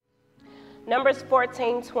Numbers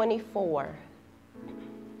 14:24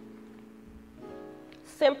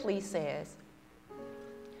 simply says,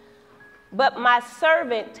 "But my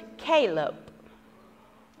servant Caleb,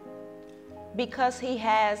 because he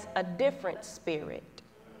has a different spirit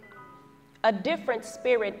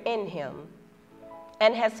in him,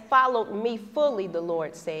 and has followed me fully," the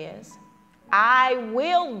Lord says, "I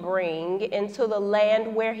will bring into the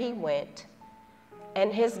land where he went,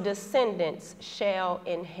 and his descendants shall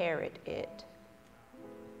inherit it."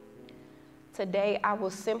 Today, I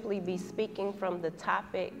will simply be speaking from the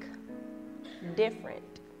topic,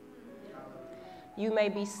 different. You may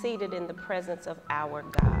be seated in the presence of our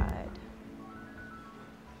God.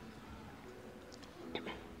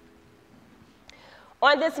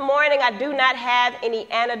 On this morning, I do not have any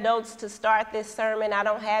anecdotes to start this sermon. I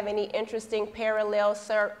don't have any interesting parallel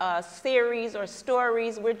series or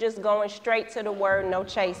stories. We're just going straight to the word, no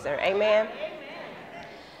chaser. Amen?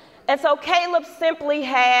 And so Caleb simply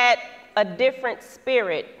had a different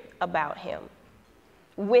spirit about him,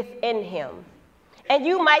 within him. And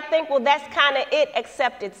you might think, well, that's kind of it,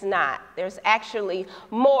 except it's not. There's actually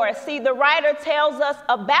more. See, the writer tells us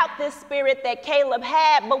about this spirit that Caleb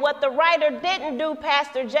had, but what the writer didn't do,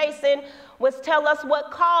 Pastor Jason, was tell us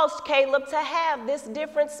what caused Caleb to have this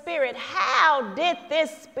different spirit. How did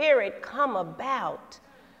this spirit come about?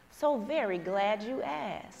 So very glad you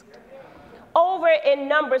asked. Over in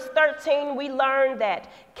Numbers 13, we learned that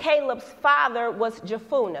Caleb's father was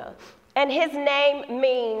Jephunneh. And his name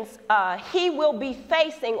means he will be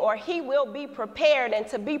facing, or he will be prepared. And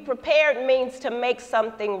to be prepared means to make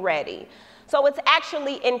something ready. So it's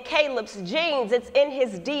actually in Caleb's genes. It's in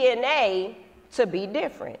his DNA to be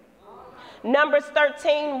different. Numbers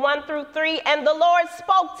 13:1-3, "And the Lord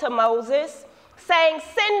spoke to Moses, saying,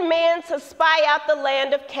 Send men to spy out the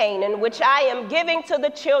land of Canaan, which I am giving to the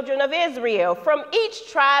children of Israel. From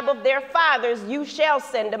each tribe of their fathers you shall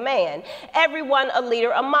send a man, everyone a leader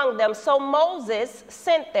among them. So Moses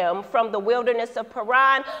sent them from the wilderness of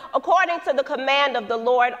Paran, according to the command of the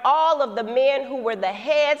Lord, all of the men who were the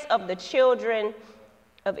heads of the children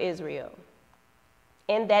of Israel."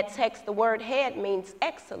 In that text, the word head means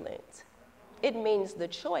excellent. It means the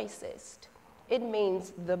choicest. It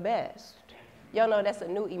means the best. Y'all know that's a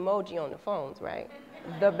new emoji on the phones, right?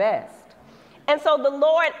 The best. And so the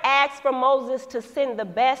Lord asked for Moses to send the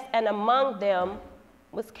best, and among them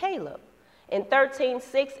was Caleb. In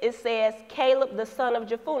 13:6, it says, Caleb, the son of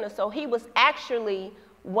Jephunneh. So he was actually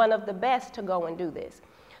one of the best to go and do this.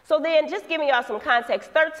 So then, just giving y'all some context,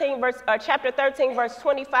 chapter 13, verse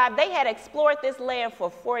 25, they had explored this land for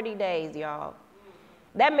 40 days, y'all.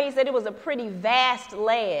 That means that it was a pretty vast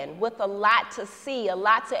land with a lot to see, a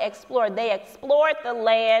lot to explore. They explored the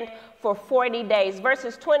land for 40 days.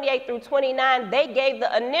 Verses 28-29, they gave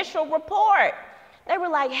the initial report. They were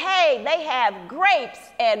like, hey, they have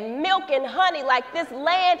grapes and milk and honey. Like, this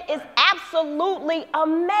land is absolutely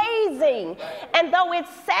amazing. And though it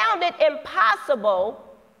sounded impossible,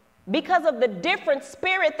 because of the different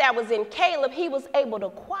spirit that was in Caleb, he was able to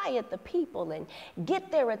quiet the people and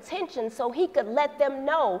get their attention so he could let them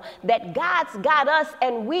know that God's got us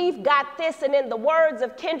and we've got this. And in the words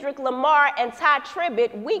of Kendrick Lamar and Ty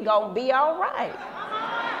Tribbett, we gonna be all right.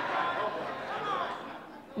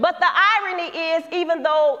 But the irony is, even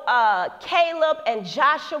though Caleb and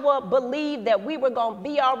Joshua believed that we were going to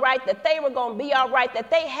be all right, that they were going to be all right, that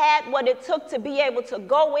they had what it took to be able to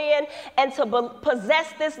go in and to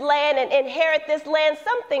possess this land and inherit this land,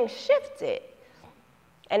 something shifted.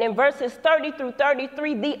 And in verses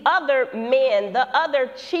 30-33, the other men, the other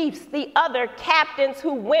chiefs, the other captains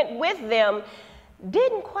who went with them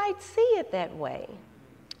didn't quite see it that way.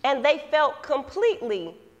 And they felt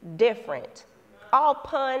completely different. All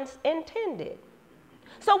puns intended.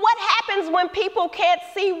 So what happens when people can't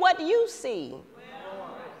see what you see?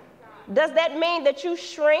 Does that mean that you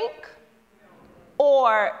shrink,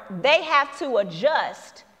 or they have to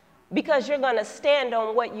adjust because you're going to stand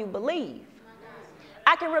on what you believe?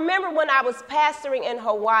 I can remember when I was pastoring in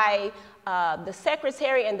Hawaii, the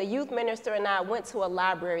secretary and the youth minister and I went to a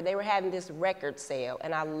library. They were having this record sale,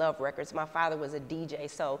 and I love records. My father was a DJ,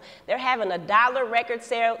 so they're having $1 record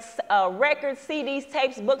sale, records, CDs,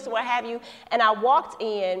 tapes, books, what have you. And I walked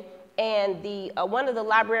in, and one of the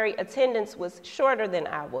library attendants was shorter than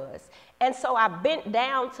I was. And so I bent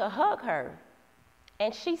down to hug her.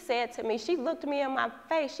 And she said to me, she looked me in my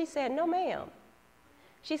face, she said, "No, ma'am."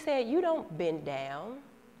 She said, "You don't bend down."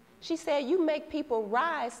 She said, "You make people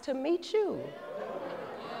rise to meet you."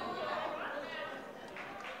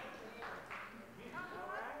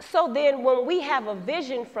 So then when we have a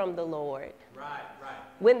vision from the Lord,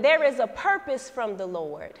 when there is a purpose from the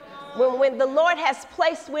Lord, when the Lord has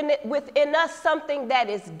placed within us something that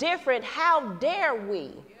is different, how dare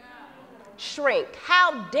we shrink?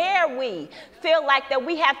 How dare we feel like that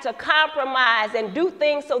we have to compromise and do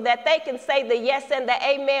things so that they can say the yes and the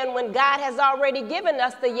amen when God has already given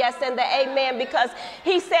us the yes and the amen? Because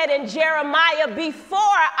he said in Jeremiah, before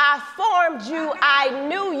I formed you, I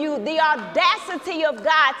knew you. The audacity of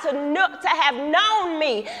God to have known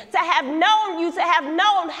me, to have known you, to have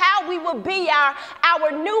known how we would be,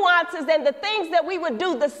 our nuances and the things that we would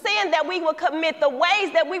do, the sin that we would commit, the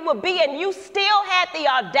ways that we would be, and you still had the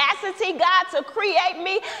audacity, God, to create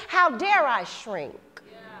me. How dare I shrink?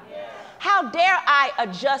 How dare I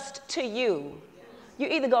adjust to you?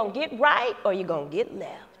 You're either going to get right or you're going to get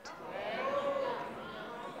left.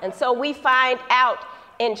 And so we find out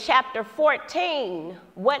in chapter 14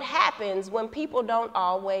 what happens when people don't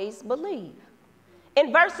always believe.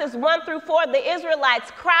 In verses 1 through 4, the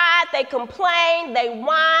Israelites cried, they complained, they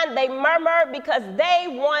whined, they murmured because they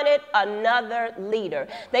wanted another leader.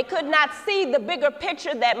 They could not see the bigger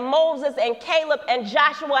picture that Moses and Caleb and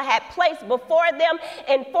Joshua had placed before them.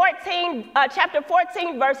 In chapter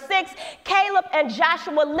 14, verse 6, Caleb and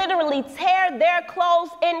Joshua literally tear their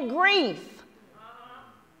clothes in grief,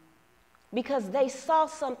 because they saw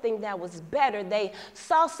something that was better. They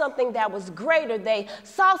saw something that was greater. They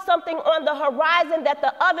saw something on the horizon that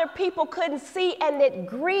the other people couldn't see, and it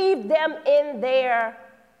grieved them in their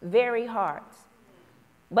very hearts.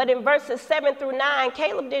 But in verses 7 through 9,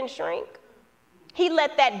 Caleb didn't shrink. He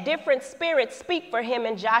let that different spirit speak for him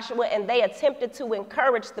and Joshua, and they attempted to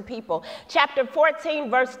encourage the people. Chapter 14,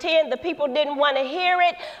 verse 10, the people didn't want to hear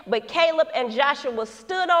it, but Caleb and Joshua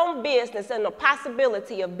stood on business and the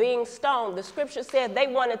possibility of being stoned. The scripture said they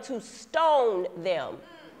wanted to stone them.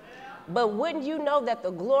 But wouldn't you know that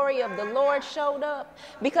the glory of the Lord showed up?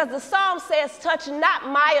 Because the psalm says, touch not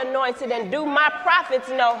my anointed and do my prophets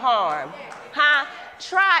no harm.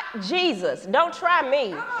 Try Jesus. Don't try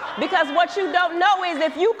me. Because what you don't know is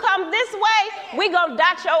if you come this way, we gonna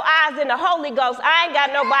dot your I's in the Holy Ghost. I ain't got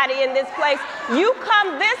nobody in this place. You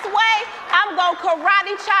come this way, I'm gonna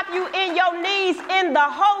karate chop you in your knees in the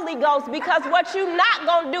Holy Ghost. Because what you not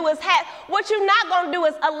gonna do is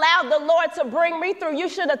allow the Lord to bring me through. You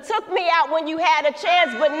should have took me out when you had a chance.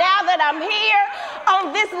 But now that I'm here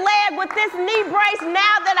on this leg with this knee brace,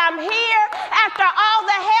 now that I'm here after all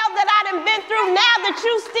the hell that I done been through, now that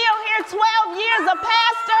you still here 12 years a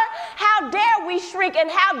pastor, how dare we shrink, and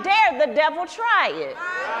how dare the devil try it?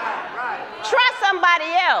 Try somebody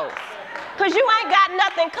else, because you ain't got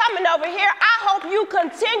nothing coming over here. I hope you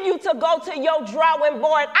continue to go to your drawing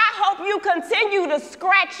board. I hope you continue to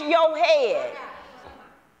scratch your head.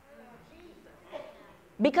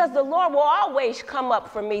 Because the Lord will always come up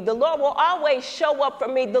for me. The Lord will always show up for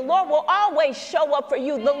me. The Lord will always show up for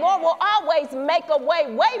you. The Lord will always make a way.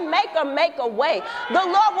 Waymaker, make a way. The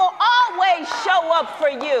Lord will always show up for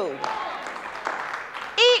you.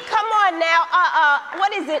 Come on now,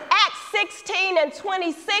 what is it? Acts 16 and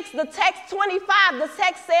 26, the text 25, the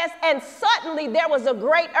text says, and suddenly there was a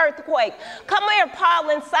great earthquake. Come here, Paul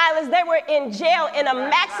and Silas, they were in jail, in a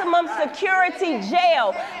maximum security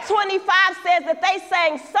jail. 25 says that they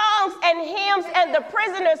sang songs and hymns and the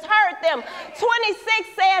prisoners heard them. 26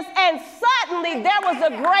 says, and suddenly there was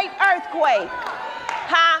a great earthquake.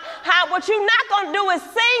 What you're not going to do is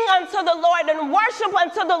sing unto the Lord and worship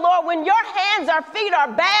unto the Lord when your hands or feet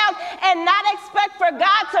are bound and not expect for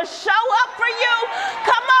God to show up for you.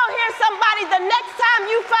 Come on here, somebody. The next time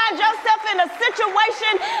you find yourself in a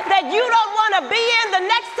situation that you don't want to be in, the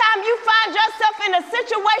next time you find yourself in a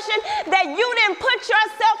situation that you didn't put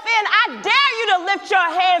yourself in, I dare you to lift your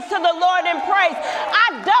hands to the Lord in praise. I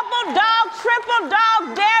double dog, triple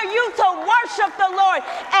dog dare you to worship the Lord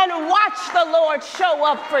and watch the Lord show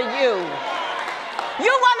up for you. You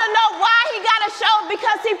want to know why he got to show?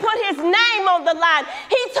 Because he put his name on the line.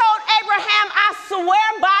 He told Abraham, I swear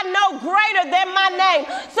by no greater than my name.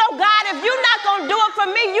 So God, if you're not going to do it for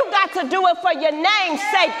me, you got to do it for your name's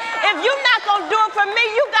sake. If you're not going to do it for me,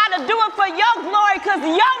 you got to do it for your glory, because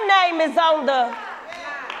your name is on the...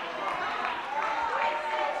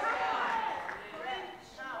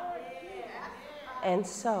 And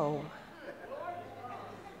so,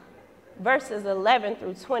 verses 11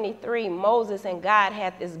 through 23, Moses and God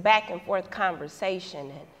had this back and forth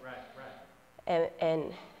conversation.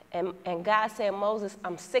 And God said, Moses,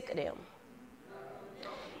 I'm sick of them.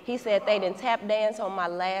 He said, they done tap dance on my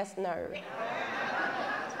last nerve.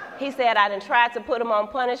 He said, I done tried to put them on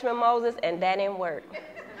punishment, Moses, and that didn't work.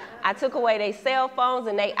 I took away their cell phones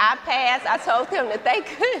and their iPads. I told them that they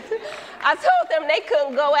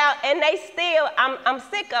couldn't go out, and they still, I'm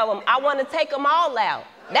sick of them. I want to take them all out.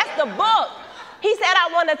 That's the book. He said, I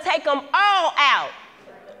want to take them all out.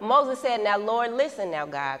 Moses said, now, Lord, listen now,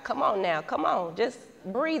 God. Come on now. Come on. Just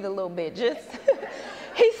breathe a little bit.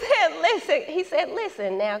 He said,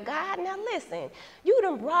 listen now, God, now listen. You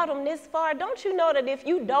done brought them this far. Don't you know that if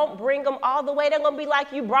you don't bring them all the way, they're going to be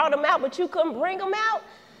like you brought them out, but you couldn't bring them out?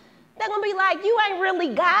 They're going to be like, you ain't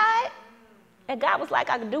really God. And God was like,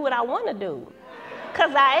 I can do what I want to do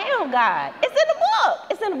because I am God. It's in the book.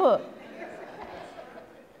 It's in the book.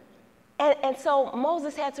 And so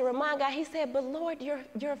Moses had to remind God, he said, but Lord,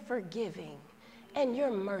 you're forgiving and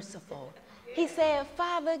you're merciful. He said,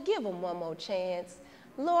 Father, give them one more chance.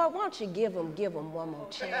 Lord, won't you give them one more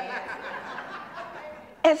chance?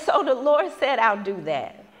 And so the Lord said, I'll do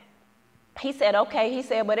that. He said, okay. He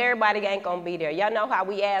said, but everybody ain't going to be there. Y'all know how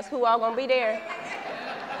we ask who all going to be there?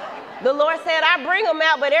 The Lord said, I bring them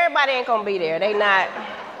out, but everybody ain't going to be there. They not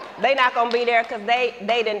going to be there because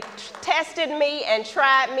they done tested me and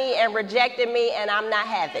tried me and rejected me, and I'm not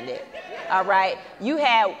having it. All right? You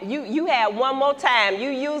had one more time. You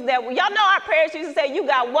used that. Y'all know our parents used to say, you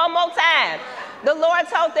got one more time. The Lord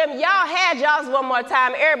told them, y'all had y'all's one more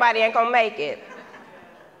time. Everybody ain't going to make it.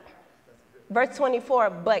 Verse 24,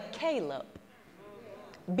 but Caleb,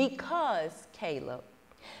 because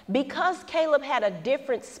Caleb had a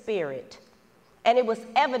different spirit, and it was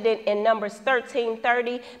evident in Numbers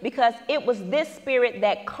 13:30, because it was this spirit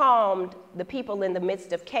that calmed the people in the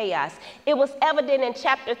midst of chaos. It was evident in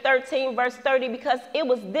chapter 13, verse 30, because it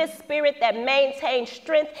was this spirit that maintained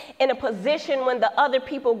strength in a position when the other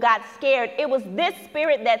people got scared. It was this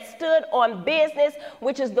spirit that stood on business,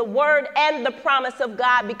 which is the word and the promise of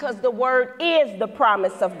God, because the word is the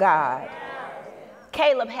promise of God.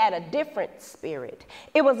 Caleb had a different spirit.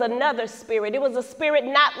 It was another spirit. It was a spirit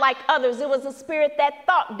not like others. It was a spirit that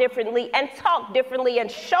thought differently and talked differently and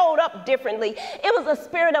showed up differently. It was a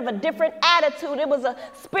spirit of a different attitude. It was a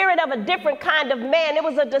spirit of a different kind of man. It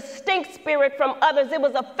was a distinct spirit from others. It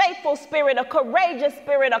was a faithful spirit, a courageous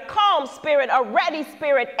spirit, a calm spirit, a ready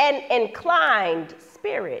spirit, an inclined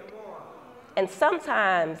spirit. And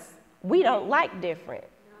sometimes we don't like different.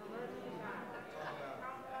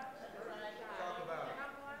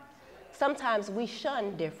 Sometimes we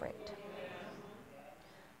shun different.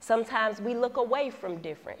 Sometimes we look away from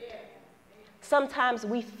different. Sometimes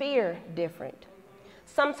we fear different.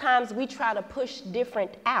 Sometimes we try to push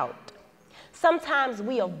different out. Sometimes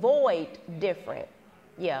we avoid different.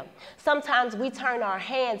 Sometimes we turn our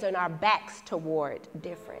hands and our backs toward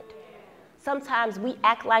different. Sometimes we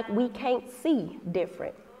act like we can't see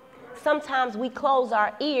different. Sometimes we close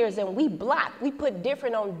our ears and we block. We put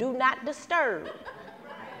different on do not disturb.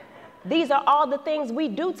 These are all the things we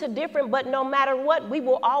do to different, but no matter what, we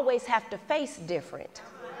will always have to face different,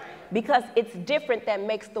 because it's different that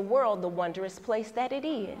makes the world the wondrous place that it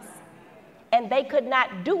is. And they could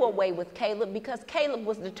not do away with Caleb, because Caleb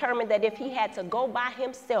was determined that if he had to go by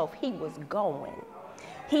himself, he was going.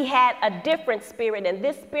 He had a different spirit, and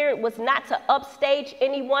this spirit was not to upstage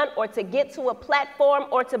anyone or to get to a platform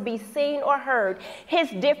or to be seen or heard. His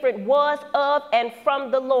different was of and from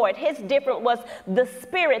the Lord. His different was the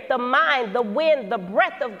spirit, the mind, the wind, the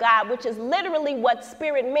breath of God, which is literally what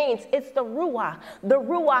spirit means. It's the ruah. The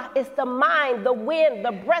ruah is the mind, the wind,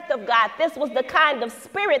 the breath of God. This was the kind of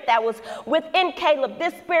spirit that was within Caleb.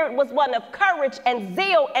 This spirit was one of courage and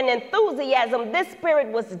zeal and enthusiasm. This spirit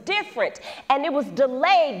was different, and it was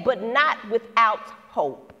delayed, but not without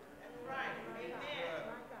hope.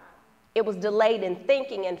 It was delayed in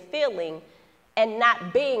thinking and feeling and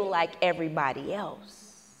not being like everybody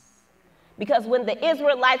else. Because when the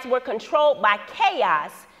Israelites were controlled by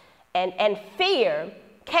chaos and fear,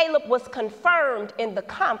 Caleb was confirmed in the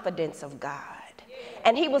confidence of God.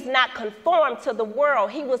 And he was not conformed to the world.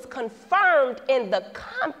 He was confirmed in the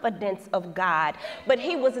confidence of God. But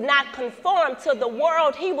he was not conformed to the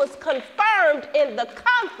world. He was confirmed in the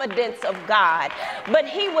confidence of God. But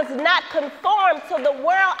he was not conformed to the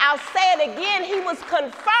world. I'll say it again. He was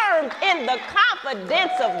confirmed in the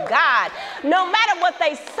confidence of God. No matter what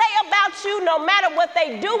they say about you, no matter what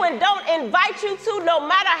they do and don't invite you to, no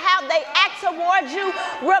matter how they act towards you,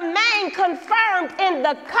 remain confirmed in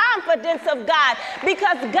the confidence of God.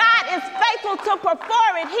 Because God is faithful to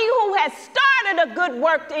perform it. He who has started a good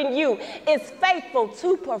work in you is faithful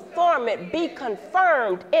to perform it. Be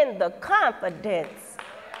confirmed in the confidence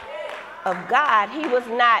of God. He was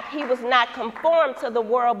not conformed to the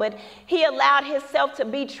world, but he allowed himself to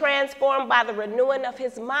be transformed by the renewing of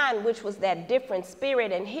his mind, which was that different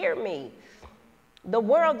spirit. And hear me, The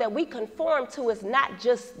world that we conform to is not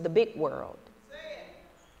just the big world.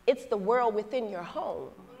 It's the world within your home,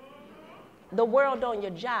 the world on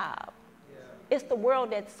your job. It's the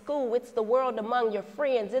world at school. It's the world among your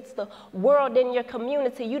friends. It's the world in your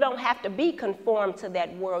community. You don't have to be conformed to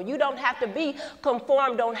that world. You don't have to be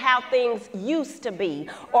conformed on how things used to be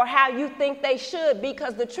or how you think they should,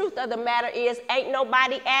 because the truth of the matter is ain't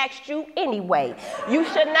nobody asked you anyway. You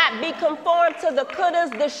should not be conformed to the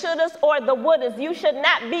couldas, the shouldas, or the wouldas. You should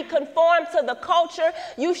not be conformed to the culture.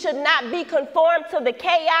 You should not be conformed to the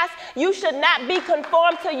chaos. You should not be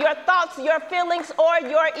conformed to your thoughts, your feelings, or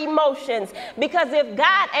your emotions. Because if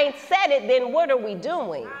God ain't said it, then what are we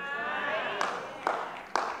doing?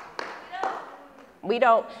 We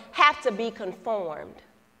don't have to be conformed.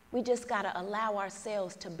 We just got to allow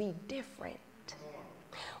ourselves to be different.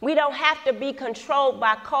 We don't have to be controlled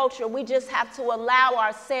by culture. We just have to allow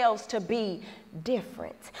ourselves to be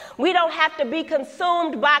different. We don't have to be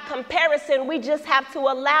consumed by comparison. We just have to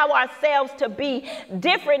allow ourselves to be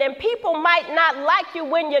different. And people might not like you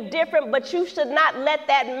when you're different, but you should not let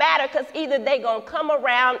that matter, because either they gonna come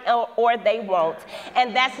around or they won't.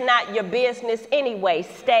 And that's not your business anyway.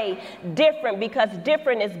 Stay different, because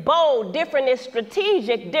different is bold, different is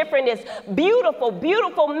strategic, different is beautiful.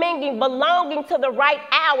 Beautiful meaning belonging to the right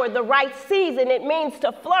hour, the right season. It means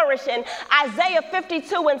to flourish. And Isaiah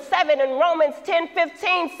 52:7 and Romans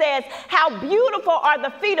 10:15 says, how beautiful are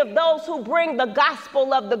the feet of those who bring the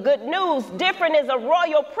gospel of the good news. Different is a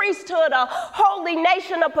royal priesthood, a holy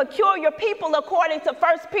nation, a peculiar people, according to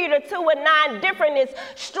 1 Peter 2:9. Different is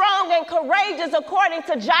strong and courageous, according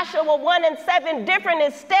to Joshua 1:7. Different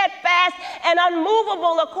is steadfast and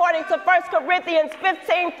unmovable, according to 1 Corinthians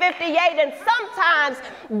 15:58. And sometimes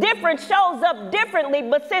different shows up differently,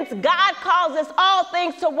 but since God causes all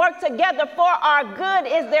things to work together for our good,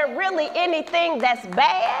 is there really anything that's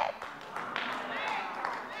bad?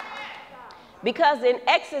 Because in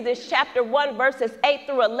Exodus chapter 1, verses 8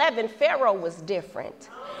 through 11, Pharaoh was different.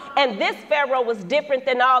 And this Pharaoh was different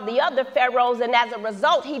than all the other pharaohs, and as a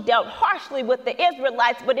result, he dealt harshly with the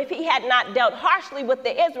Israelites. But if he had not dealt harshly with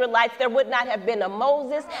the Israelites, there would not have been a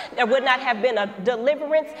Moses, there would not have been a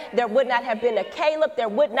deliverance, there would not have been a Caleb, there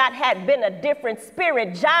would not have been a different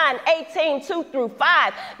spirit. John 18:2 through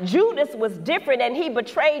 5, Judas was different, and he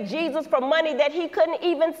betrayed Jesus for money that he couldn't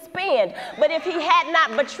even spend. But if he had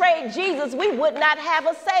not betrayed Jesus, we would not have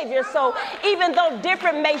a Savior. So even though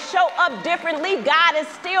different may show up differently, God is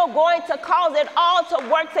still going to cause it all to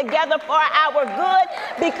work together for our good,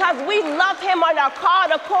 because we love him and are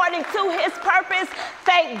called according to his purpose.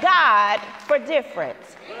 Thank God for different.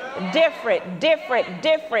 Different,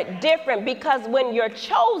 because when you're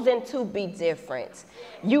chosen to be different,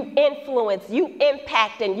 you influence, you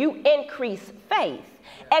impact, and you increase faith.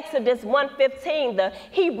 Exodus 1:15, the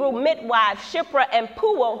Hebrew midwives Shiphrah and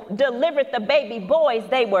Puah delivered the baby boys.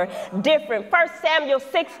 They were different. 1 Samuel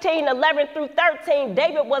 16:11 through 13,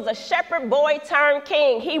 David was a shepherd boy turned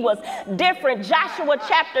king. He was different. Joshua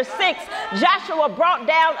chapter 6, Joshua brought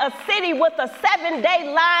down a city with a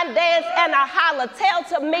 7-day line dance and a holler. Tell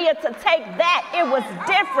Tamia to take that. It was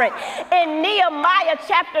different. In Nehemiah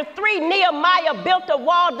chapter 3, Nehemiah built a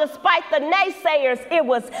wall despite the naysayers. It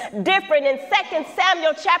was different. In 2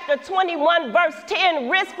 Samuel chapter 21, verse 10,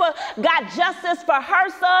 Rizpah got justice for her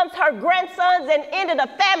sons, her grandsons, and ended a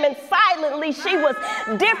famine silently. She was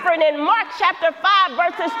different. In Mark chapter 5,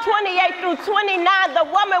 verses 28 through 29, the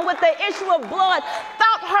woman with the issue of blood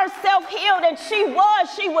thought herself healed, and she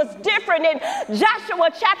was different. In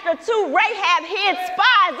Joshua chapter 2, Rahab hid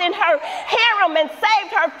spies in her harem and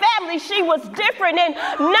saved her family. She was different. In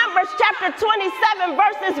Numbers chapter 27,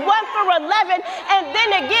 verses 1 through 11, and then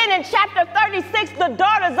again in chapter 36, the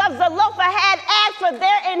daughters of Zelophehad asked for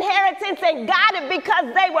their inheritance and got it because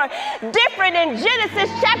they were different. In Genesis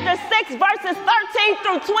chapter 6, verses 13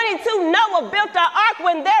 through 22, Noah built an ark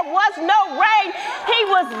when there was no rain. He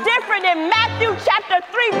was different. In Matthew chapter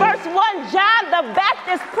 3, verse 1, John the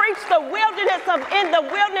Baptist preached in the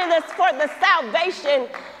wilderness for the salvation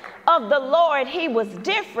of the Lord. He was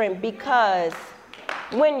different because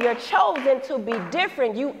when you're chosen to be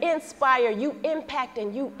different, you inspire, you impact,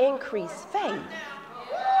 and you increase faith.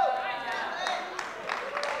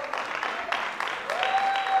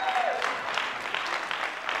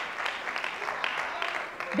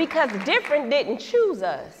 Because different didn't choose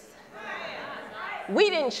us. We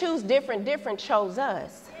didn't choose different, different chose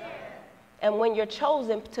us. And when you're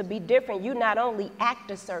chosen to be different, you not only act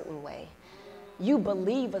a certain way, you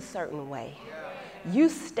believe a certain way. You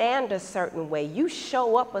stand a certain way. You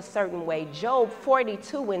show up a certain way. Job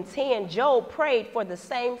 42:10, Job prayed for the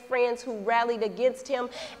same friends who rallied against him,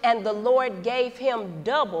 and the Lord gave him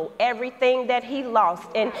double everything that he lost.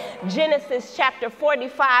 In Genesis chapter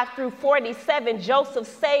 45-47, Joseph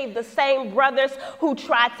saved the same brothers who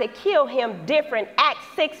tried to kill him different. Acts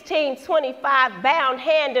 16:25, bound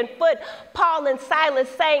hand and foot, Paul and Silas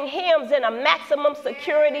sang hymns in a maximum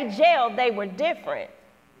security jail. They were different.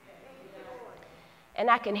 And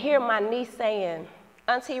I can hear my niece saying,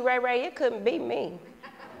 Auntie Ray Ray, it couldn't be me.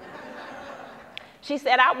 She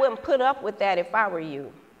said, I wouldn't put up with that if I were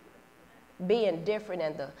you. Being different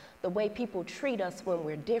and the way people treat us when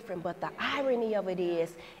we're different. But the irony of it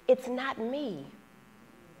is, it's not me.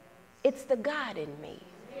 It's the God in me.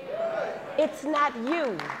 It's not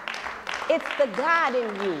you. It's the God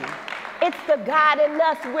in you. It's the God in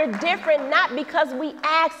us. We're different not because we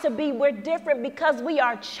asked to be. We're different because we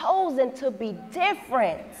are chosen to be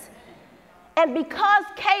different. And because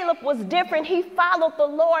Caleb was different, he followed the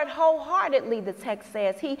Lord wholeheartedly, the text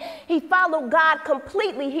says. He followed God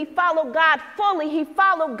completely. He followed God fully. He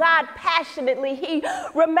followed God passionately. He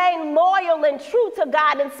remained loyal and true to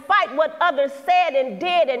God in spite what others said and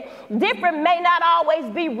did. And different may not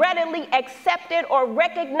always be readily accepted or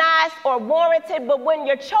recognized or warranted, but when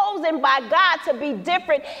you're chosen by God to be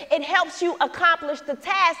different, it helps you accomplish the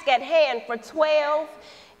task at hand for 12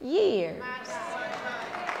 years.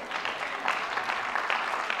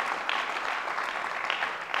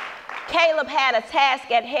 Caleb had a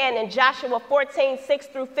task at hand in Joshua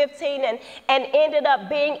 14:6-15 and ended up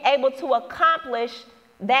being able to accomplish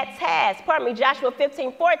that task. Joshua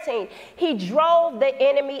 15:14. He drove the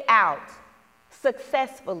enemy out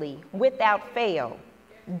successfully without fail.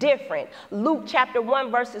 Different. Luke chapter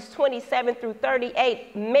 1 verses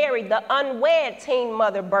 27-38. Mary, the unwed teen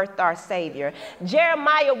mother, birthed our Savior.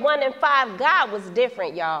 Jeremiah 1:5. God was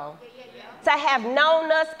different, y'all. To have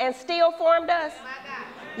known us and still formed us.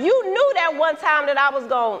 You knew that one time that I was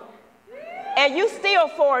gone, and you still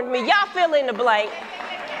formed me. Y'all fill in the blank.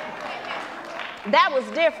 That was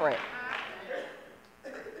different.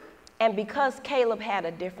 And because Caleb had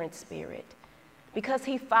a different spirit, because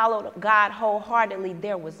he followed God wholeheartedly,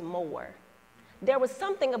 there was more. There was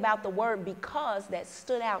something about the word because that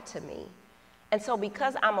stood out to me. And so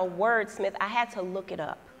because I'm a wordsmith, I had to look it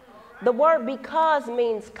up. The word because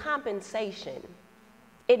means compensation.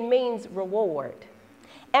 It means reward.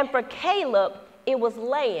 And for Caleb, it was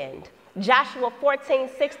land. Joshua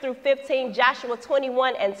 14:6-15, Joshua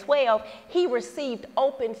 21:12, he received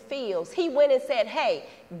open fields. He went and said, hey,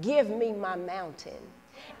 give me my mountain.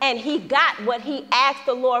 And he got what he asked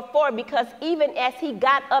the Lord for because even as he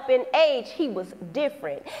got up in age, he was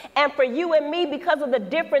different. And for you and me, because of the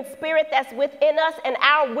different spirit that's within us and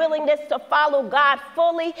our willingness to follow God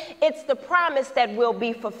fully, it's the promise that will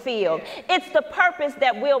be fulfilled. It's the purpose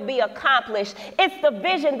that will be accomplished. It's the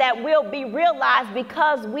vision that will be realized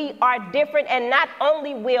because we are different. And not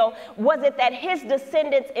only was it that his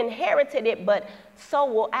descendants inherited it, but so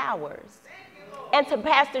will ours. And to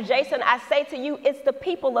Pastor Jason, I say to you, it's the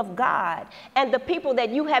people of God and the people that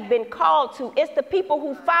you have been called to. It's the people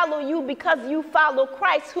who follow you because you follow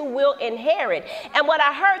Christ who will inherit. And what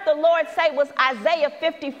I heard the Lord say was Isaiah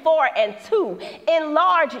 54:2.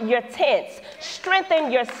 Enlarge your tents,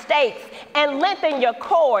 strengthen your stakes, and lengthen your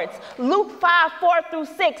cords. Luke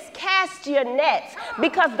 5:4-6. Cast your nets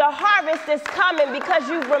because the harvest is coming because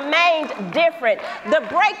you've remained different. The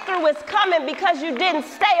breakthrough is coming because you didn't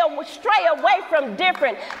stray away from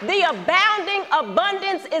different. The abounding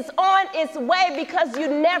abundance is on its way because you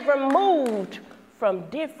never moved from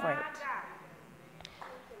different.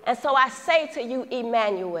 And so I say to you,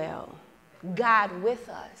 Emmanuel, God with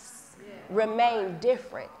us, remain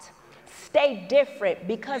different. Stay different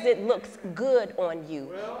because it looks good on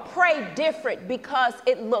you. Pray different because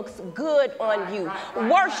it looks good on you.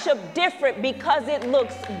 Worship different because it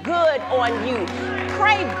looks good on you.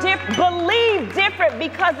 Pray different, believe different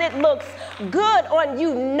because it looks good on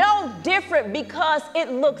you. Know different because it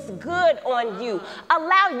looks good on you.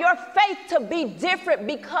 Allow your faith to be different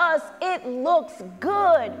because it looks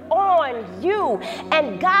good on you.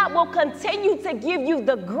 And God will continue to give you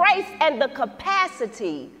the grace and the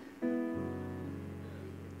capacity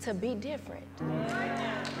to be different.